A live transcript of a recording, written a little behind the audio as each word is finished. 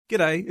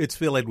G'day, it's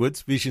Phil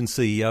Edwards, Vision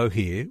CEO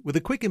here, with a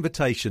quick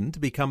invitation to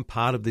become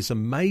part of this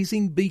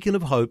amazing beacon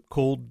of hope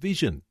called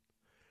Vision.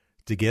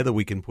 Together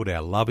we can put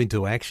our love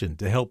into action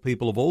to help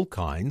people of all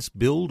kinds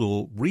build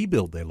or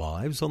rebuild their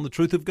lives on the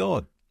truth of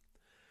God.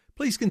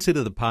 Please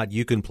consider the part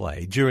you can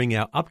play during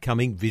our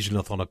upcoming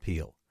Visionathon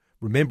appeal,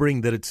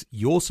 remembering that it's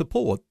your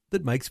support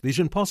that makes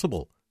Vision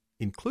possible,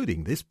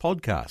 including this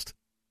podcast.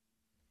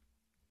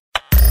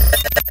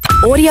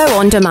 Audio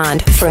on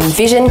demand from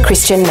Vision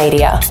Christian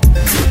Media.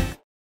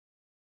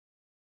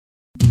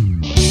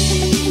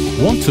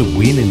 Want to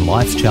win in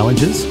life's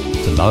challenges?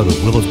 To know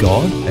the will of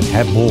God and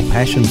have more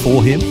passion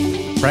for Him?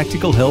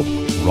 Practical help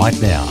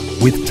right now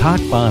with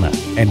Tak Bhana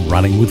and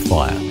Running with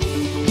Fire.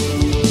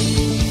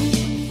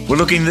 We're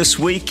looking this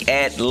week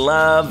at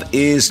love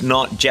is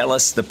not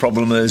jealous. The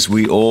problem is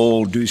we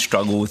all do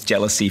struggle with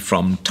jealousy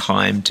from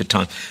time to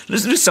time.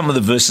 Listen to some of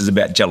the verses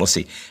about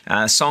jealousy.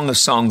 Song of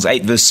Songs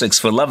 8 verse 6,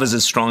 for love is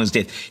as strong as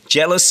death.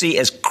 Jealousy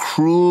as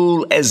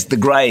cruel as the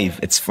grave.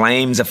 Its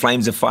flames are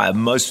flames of fire,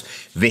 most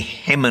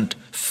vehement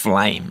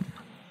flame.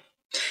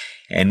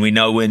 And we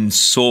know when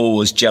Saul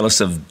was jealous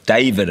of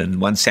David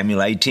in 1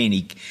 Samuel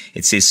 18,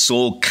 it says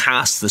Saul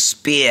cast the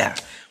spear,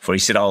 for he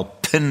said, I'll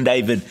pin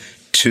David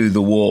to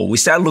the wall. We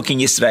started looking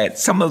yesterday at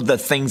some of the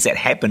things that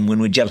happen when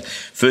we're jealous.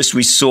 First,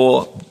 we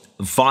saw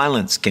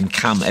violence can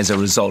come as a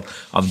result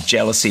of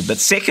jealousy. But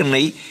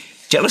secondly,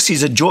 jealousy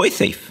is a joy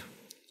thief.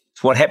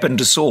 So what happened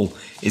to Saul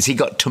is he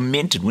got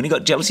tormented. When he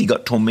got jealous, he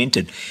got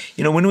tormented.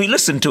 You know, when we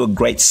listen to a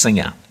great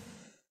singer,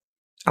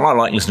 and I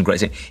like listening to great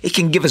singers, it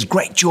can give us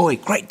great joy,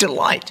 great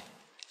delight,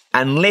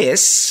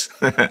 unless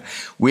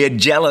we're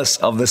jealous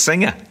of the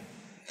singer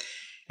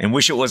and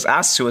wish it was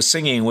us who are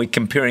singing and we're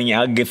comparing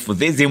our gift with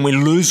theirs, then we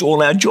lose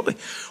all our joy.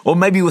 Or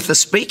maybe with the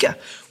speaker,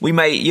 we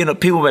may,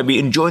 people may be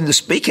enjoying the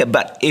speaker,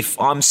 but if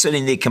I'm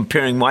sitting there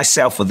comparing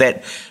myself with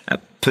that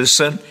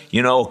person,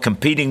 or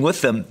competing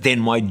with them, then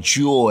my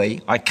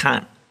joy, I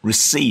can't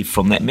receive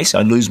from that message.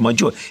 I lose my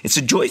joy. It's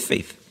a joy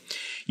thief.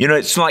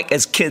 It's like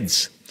as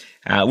kids,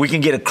 we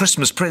can get a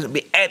Christmas present,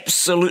 be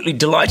absolutely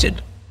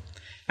delighted,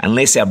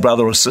 unless our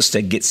brother or sister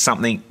gets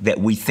something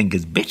that we think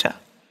is better.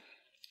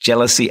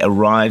 Jealousy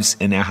arrives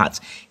in our hearts.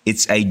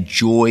 It's a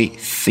joy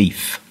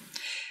thief.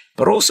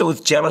 But also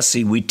with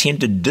jealousy, we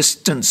tend to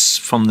distance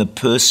from the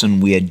person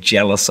we are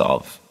jealous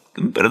of.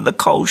 Give him a bit of the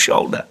cold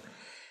shoulder.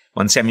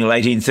 1 Samuel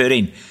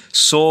 18:13.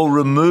 Saul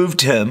removed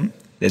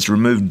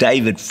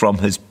David from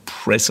his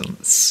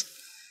presence.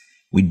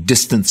 We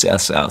distance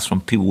ourselves from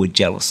people we're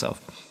jealous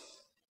of.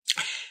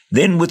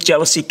 Then with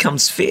jealousy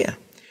comes fear.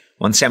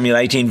 1 Samuel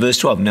 18 verse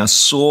 12. Now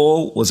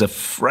Saul was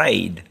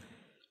afraid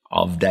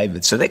of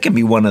David. So that can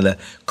be one of the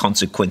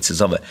consequences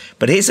of it.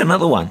 But here's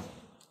another one.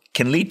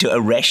 Can lead to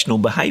irrational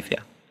behavior.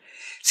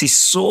 See,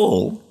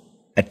 Saul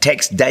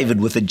attacks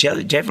David with a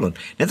javelin.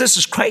 Now this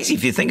is crazy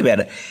if you think about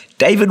it.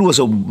 David was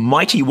a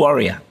mighty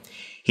warrior.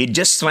 He'd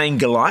just slain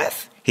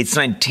Goliath. He'd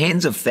slain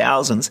tens of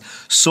thousands.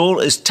 Saul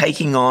is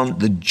taking on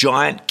the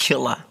giant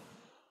killer.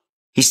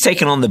 He's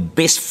taken on the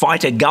best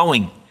fighter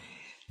going.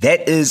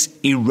 That is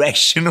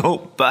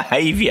irrational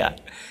behavior.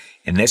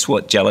 And that's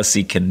what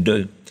jealousy can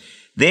do.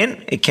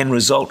 Then it can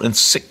result in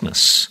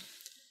sickness.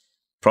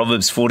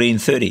 Proverbs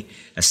 14:30.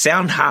 A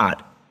sound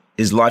heart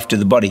is life to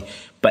the body,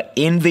 but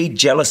envy,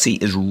 jealousy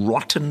is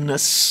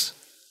rottenness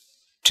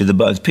to the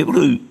bones. People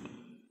who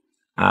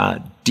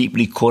are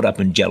deeply caught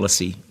up in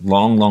jealousy,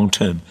 long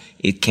term,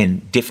 it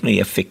can definitely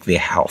affect their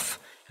health,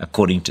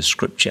 according to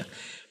Scripture,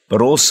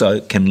 but also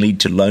can lead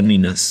to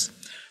loneliness.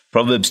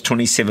 Proverbs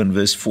 27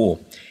 verse 4.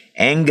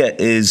 Anger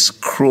is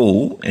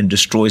cruel and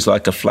destroys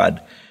like a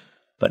flood,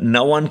 but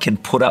no one can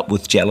put up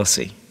with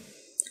jealousy.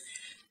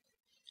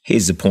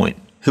 Here's the point.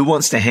 Who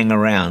wants to hang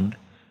around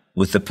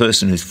with the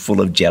person who's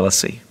full of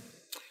jealousy?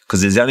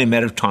 Because there's only a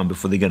matter of time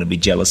before they're going to be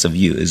jealous of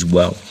you as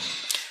well.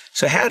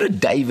 So how did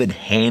David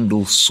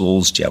handle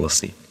Saul's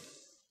jealousy?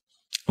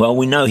 Well,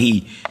 we know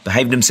he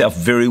behaved himself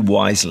very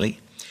wisely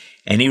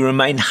and he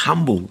remained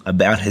humble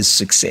about his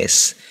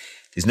success.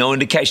 There's no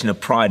indication of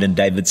pride in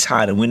David's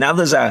heart. And when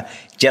others are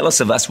jealous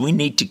of us, we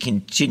need to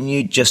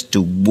continue just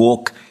to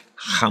walk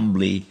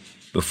humbly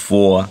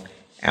before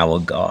our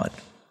God.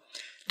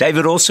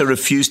 David also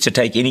refused to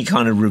take any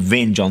kind of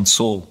revenge on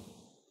Saul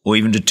or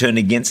even to turn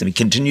against him. He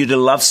continued to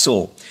love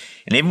Saul.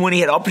 And even when he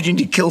had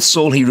opportunity to kill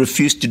Saul, he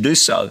refused to do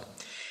so.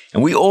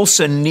 And we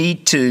also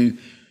need to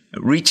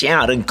reach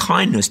out in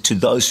kindness to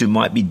those who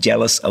might be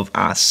jealous of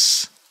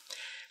us.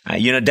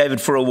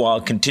 David for a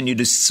while continued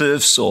to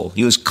serve Saul.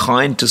 He was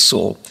kind to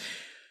Saul.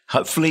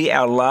 Hopefully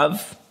our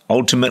love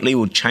ultimately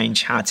will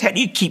change hearts. How do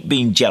you keep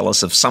being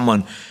jealous of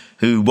someone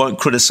who won't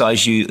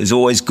criticize you, is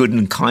always good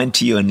and kind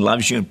to you and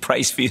loves you and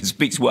prays for you and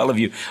speaks well of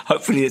you?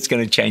 Hopefully it's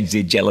going to change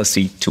their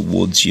jealousy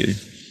towards you.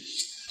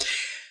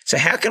 So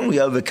how can we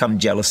overcome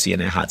jealousy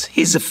in our hearts?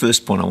 Here's the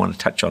first point I want to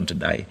touch on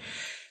today.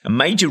 A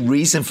major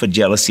reason for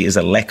jealousy is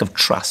a lack of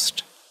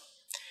trust.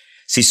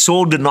 See,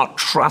 Saul did not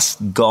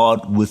trust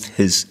God with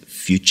his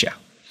future.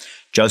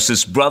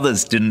 Joseph's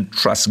brothers didn't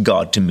trust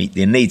God to meet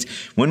their needs.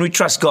 When we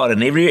trust God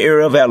in every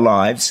area of our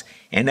lives,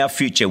 and our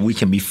future, we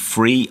can be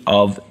free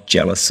of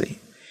jealousy.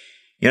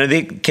 You know,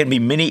 there can be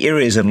many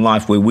areas in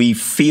life where we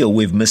feel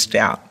we've missed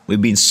out.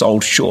 We've been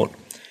sold short.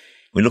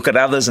 We look at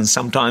others and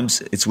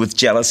sometimes it's with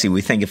jealousy.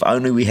 We think if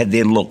only we had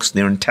their looks,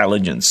 their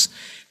intelligence,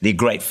 their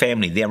great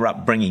family, their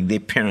upbringing, their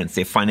parents,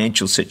 their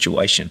financial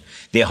situation,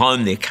 their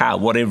home, their car,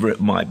 whatever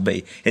it might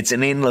be. It's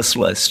an endless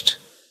list.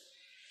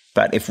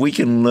 But if we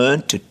can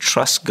learn to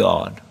trust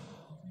God,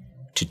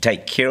 to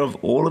take care of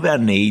all of our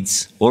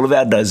needs, all of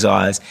our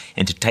desires,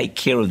 and to take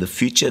care of the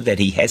future that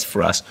He has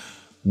for us,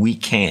 we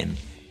can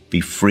be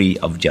free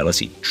of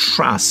jealousy.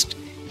 Trust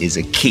is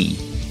a key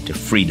to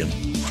freedom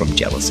from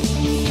jealousy.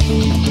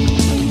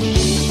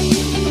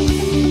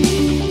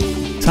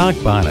 Tak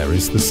Bhana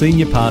is the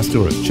Senior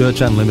Pastor of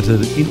Church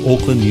Unlimited in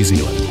Auckland, New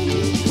Zealand.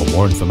 For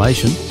more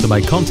information, to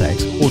make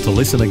contact or to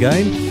listen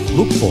again,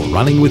 look for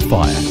Running with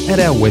Fire at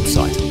our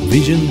website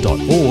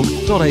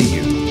vision.org.au.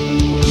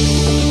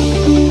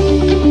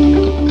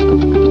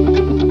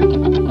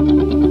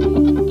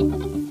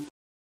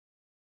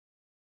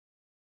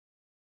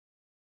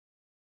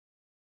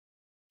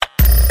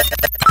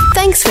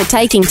 Thanks for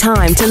taking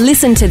time to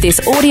listen to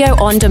this audio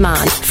on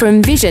demand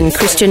from Vision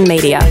Christian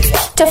Media.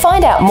 To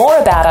find out more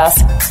about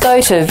us, go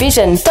to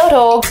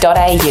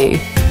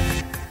vision.org.au.